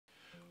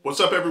What's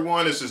up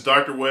everyone, this is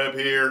Dr. Webb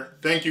here.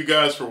 Thank you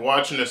guys for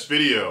watching this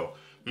video.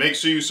 Make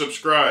sure you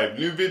subscribe.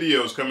 New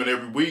videos coming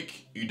every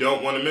week. You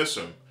don't want to miss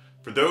them.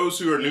 For those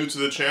who are new to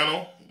the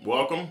channel,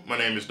 welcome. My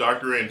name is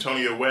Dr.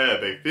 Antonio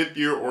Webb, a 5th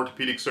year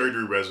orthopedic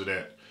surgery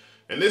resident.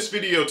 In this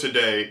video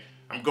today,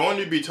 I'm going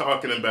to be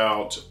talking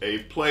about a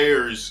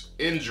player's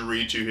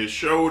injury to his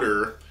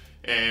shoulder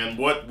and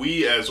what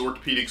we as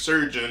orthopedic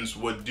surgeons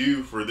would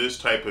do for this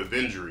type of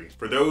injury.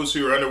 For those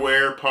who are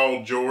unaware,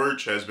 Paul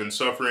George has been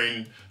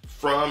suffering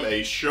from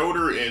a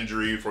shoulder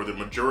injury for the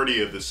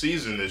majority of the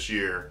season this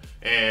year,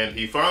 and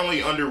he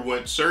finally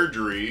underwent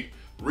surgery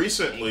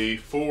recently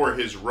for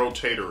his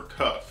rotator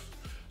cuff.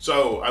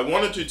 So I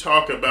wanted to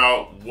talk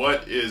about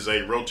what is a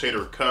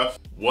rotator cuff,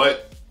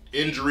 what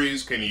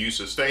injuries can you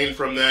sustain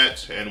from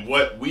that, and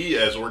what we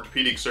as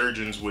orthopedic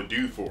surgeons would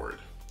do for it.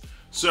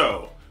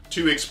 So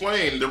to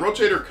explain, the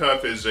rotator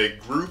cuff is a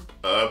group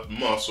of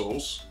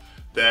muscles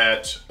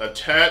that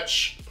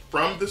attach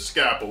from the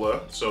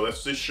scapula, so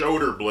that's the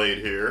shoulder blade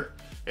here,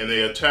 and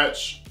they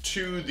attach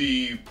to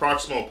the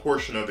proximal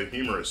portion of the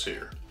humerus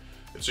here.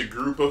 It's a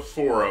group of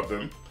 4 of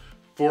them,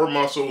 4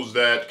 muscles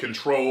that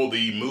control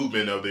the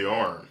movement of the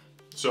arm.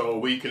 So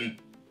we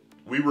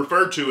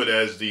refer to it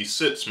as the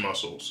sits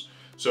muscles.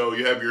 So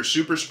you have your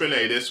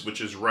supraspinatus,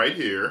 which is right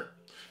here.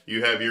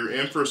 You have your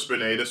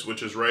infraspinatus,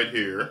 which is right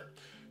here.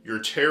 Your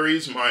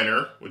teres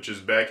minor, which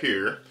is back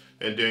here,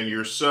 and then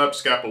your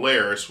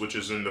subscapularis, which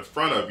is in the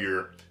front of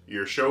your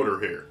shoulder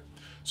here.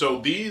 So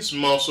these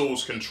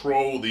muscles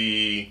control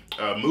the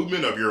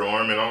movement of your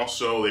arm, and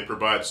also they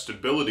provide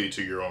stability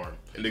to your arm.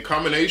 And the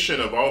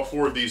combination of all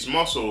 4 of these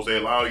muscles, they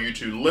allow you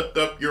to lift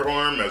up your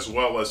arm as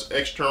well as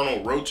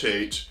external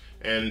rotate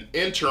and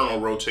internal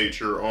rotate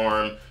your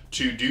arm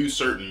to do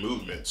certain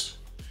movements.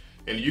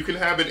 And you can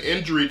have an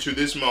injury to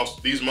these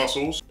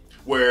muscles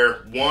where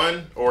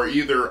one or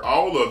either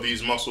all of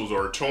these muscles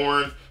are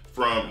torn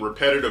from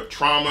repetitive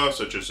trauma,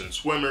 such as in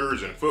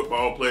swimmers and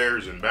football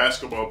players and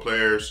basketball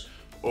players,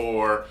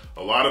 or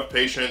a lot of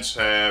patients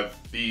have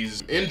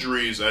these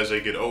injuries as they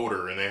get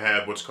older and they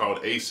have what's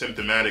called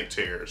asymptomatic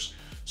tears.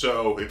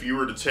 So if you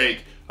were to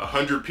take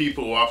 100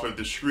 people off of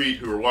the street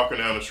who are walking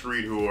down the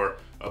street who are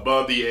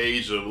above the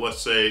age of, let's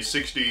say,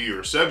 60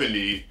 or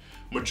 70,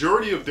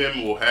 majority of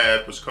them will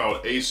have what's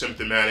called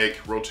asymptomatic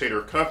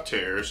rotator cuff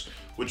tears,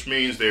 which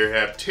means they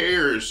have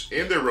tears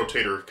in their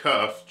rotator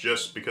cuff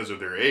just because of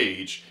their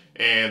age,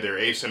 and they're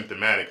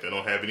asymptomatic. They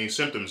don't have any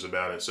symptoms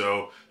about it,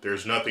 so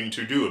there's nothing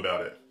to do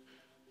about it.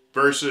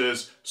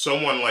 Versus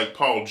someone like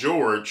Paul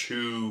George,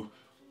 who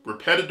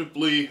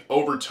repetitively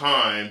over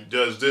time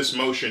does this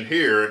motion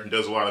here,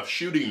 does a lot of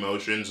shooting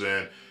motions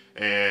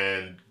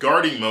and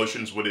guarding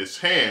motions with his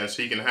hands,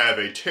 he can have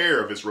a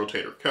tear of his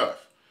rotator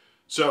cuff.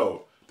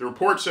 So the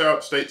report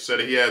states that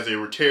he has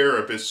a tear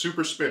of his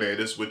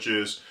supraspinatus, which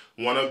is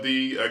one of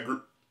the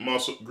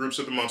groups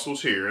of the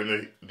muscles here,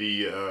 and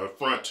the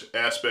front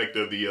aspect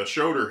of the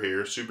shoulder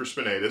here,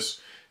 supraspinatus.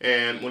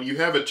 And when you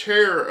have a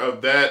tear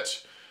of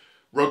that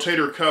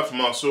rotator cuff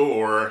muscle,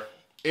 or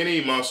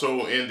any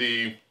muscle in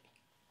the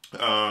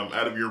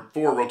out of your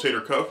 4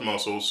 rotator cuff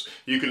muscles,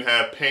 you can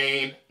have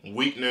pain,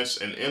 weakness,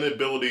 and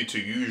inability to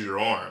use your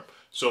arm.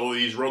 So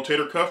these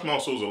rotator cuff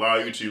muscles allow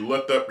you to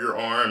lift up your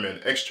arm and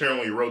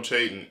externally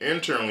rotate and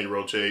internally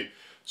rotate.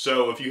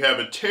 So if you have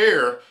a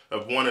tear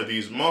of one of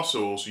these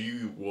muscles,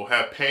 you will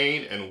have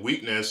pain and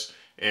weakness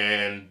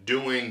in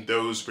doing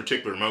those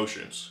particular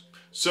motions.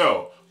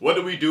 So what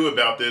do we do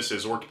about this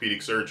as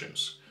orthopedic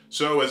surgeons?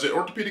 So as an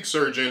orthopedic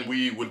surgeon,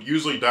 we would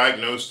usually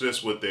diagnose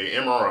this with a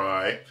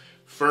MRI.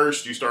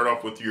 First, you start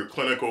off with your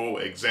clinical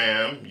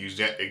exam. You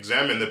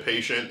examine the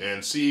patient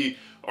and see,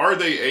 are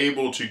they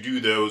able to do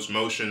those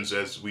motions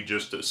as we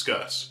just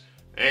discussed?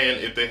 And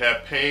if they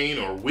have pain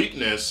or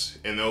weakness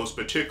in those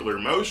particular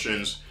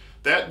motions,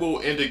 that will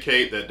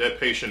indicate that that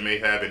patient may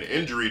have an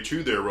injury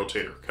to their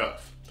rotator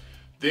cuff.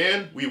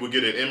 Then we will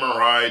get an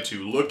MRI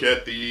to look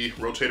at the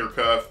rotator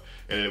cuff,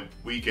 and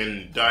we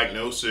can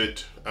diagnose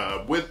it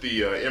with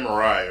the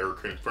MRI or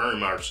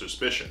confirm our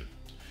suspicion.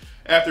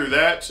 After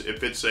that,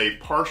 if it's a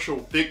partial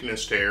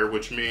thickness tear,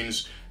 which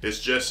means it's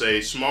just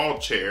a small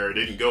tear, it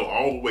didn't go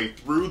all the way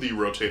through the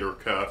rotator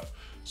cuff,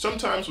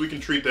 sometimes we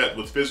can treat that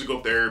with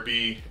physical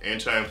therapy,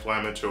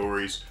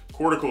 anti-inflammatories,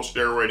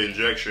 corticosteroid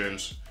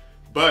injections,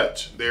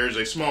 but there's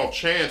a small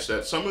chance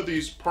that some of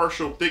these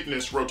partial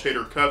thickness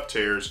rotator cuff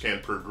tears can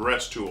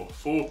progress to a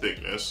full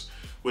thickness,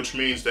 which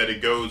means that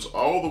it goes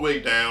all the way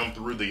down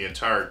through the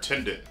entire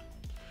tendon.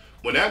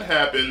 When that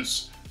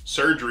happens,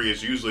 surgery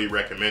is usually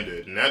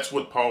recommended, and that's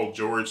what Paul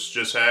George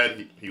just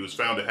had. He was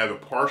found to have a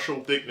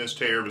partial thickness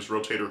tear of his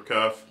rotator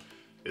cuff.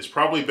 It's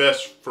probably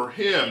best for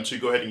him to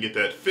go ahead and get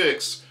that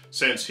fixed,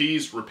 since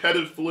he's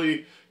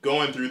repetitively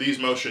going through these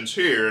motions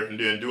here and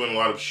then doing a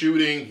lot of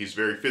shooting. He's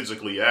very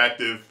physically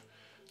active.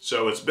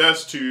 So it's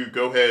best to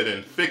go ahead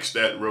and fix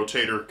that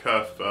rotator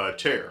cuff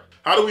tear.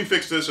 How do we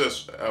fix this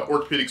as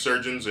orthopedic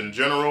surgeons in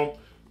general?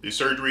 These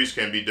surgeries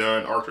can be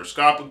done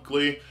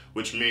arthroscopically,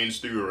 which means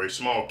through a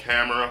small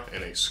camera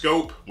and a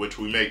scope, which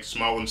we make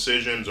small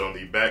incisions on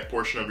the back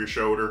portion of your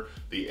shoulder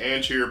the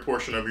anterior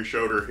portion of your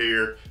shoulder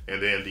here,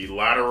 and then the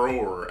lateral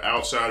or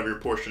outside of your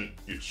portion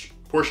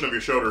of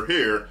your shoulder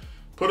here.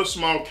 Put a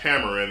small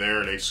camera in there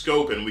and a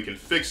scope, and we can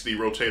fix the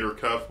rotator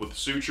cuff with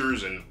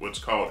sutures and what's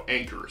called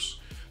anchors.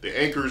 The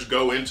anchors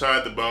go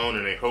inside the bone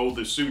and they hold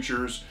the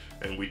sutures,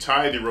 and we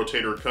tie the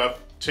rotator cuff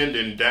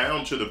tendon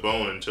down to the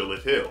bone until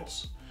it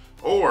heals.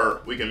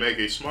 Or we can make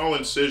a small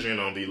incision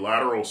on the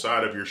lateral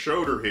side of your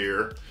shoulder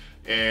here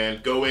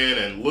and go in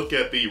and look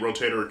at the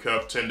rotator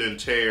cuff tendon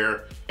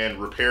tear and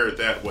repair it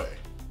that way.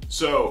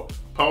 So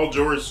Paul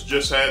George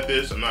just had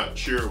this. I'm not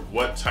sure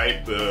what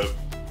type of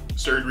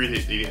surgery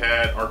that he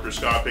had,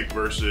 arthroscopic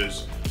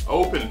versus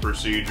open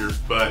procedure,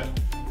 but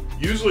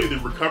usually the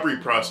recovery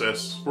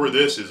process for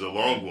this is a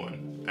long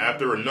one.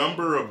 After a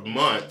number of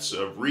months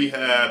of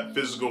rehab,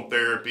 physical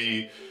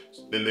therapy,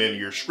 and then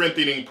your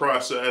strengthening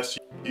process,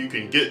 you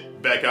can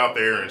get back out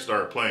there and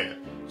start playing.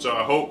 So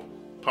I hope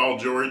Paul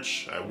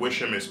George, I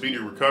wish him a speedy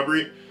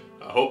recovery.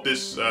 I hope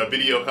this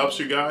video helps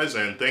you guys,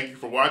 and thank you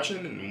for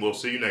watching, and we'll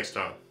see you next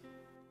time.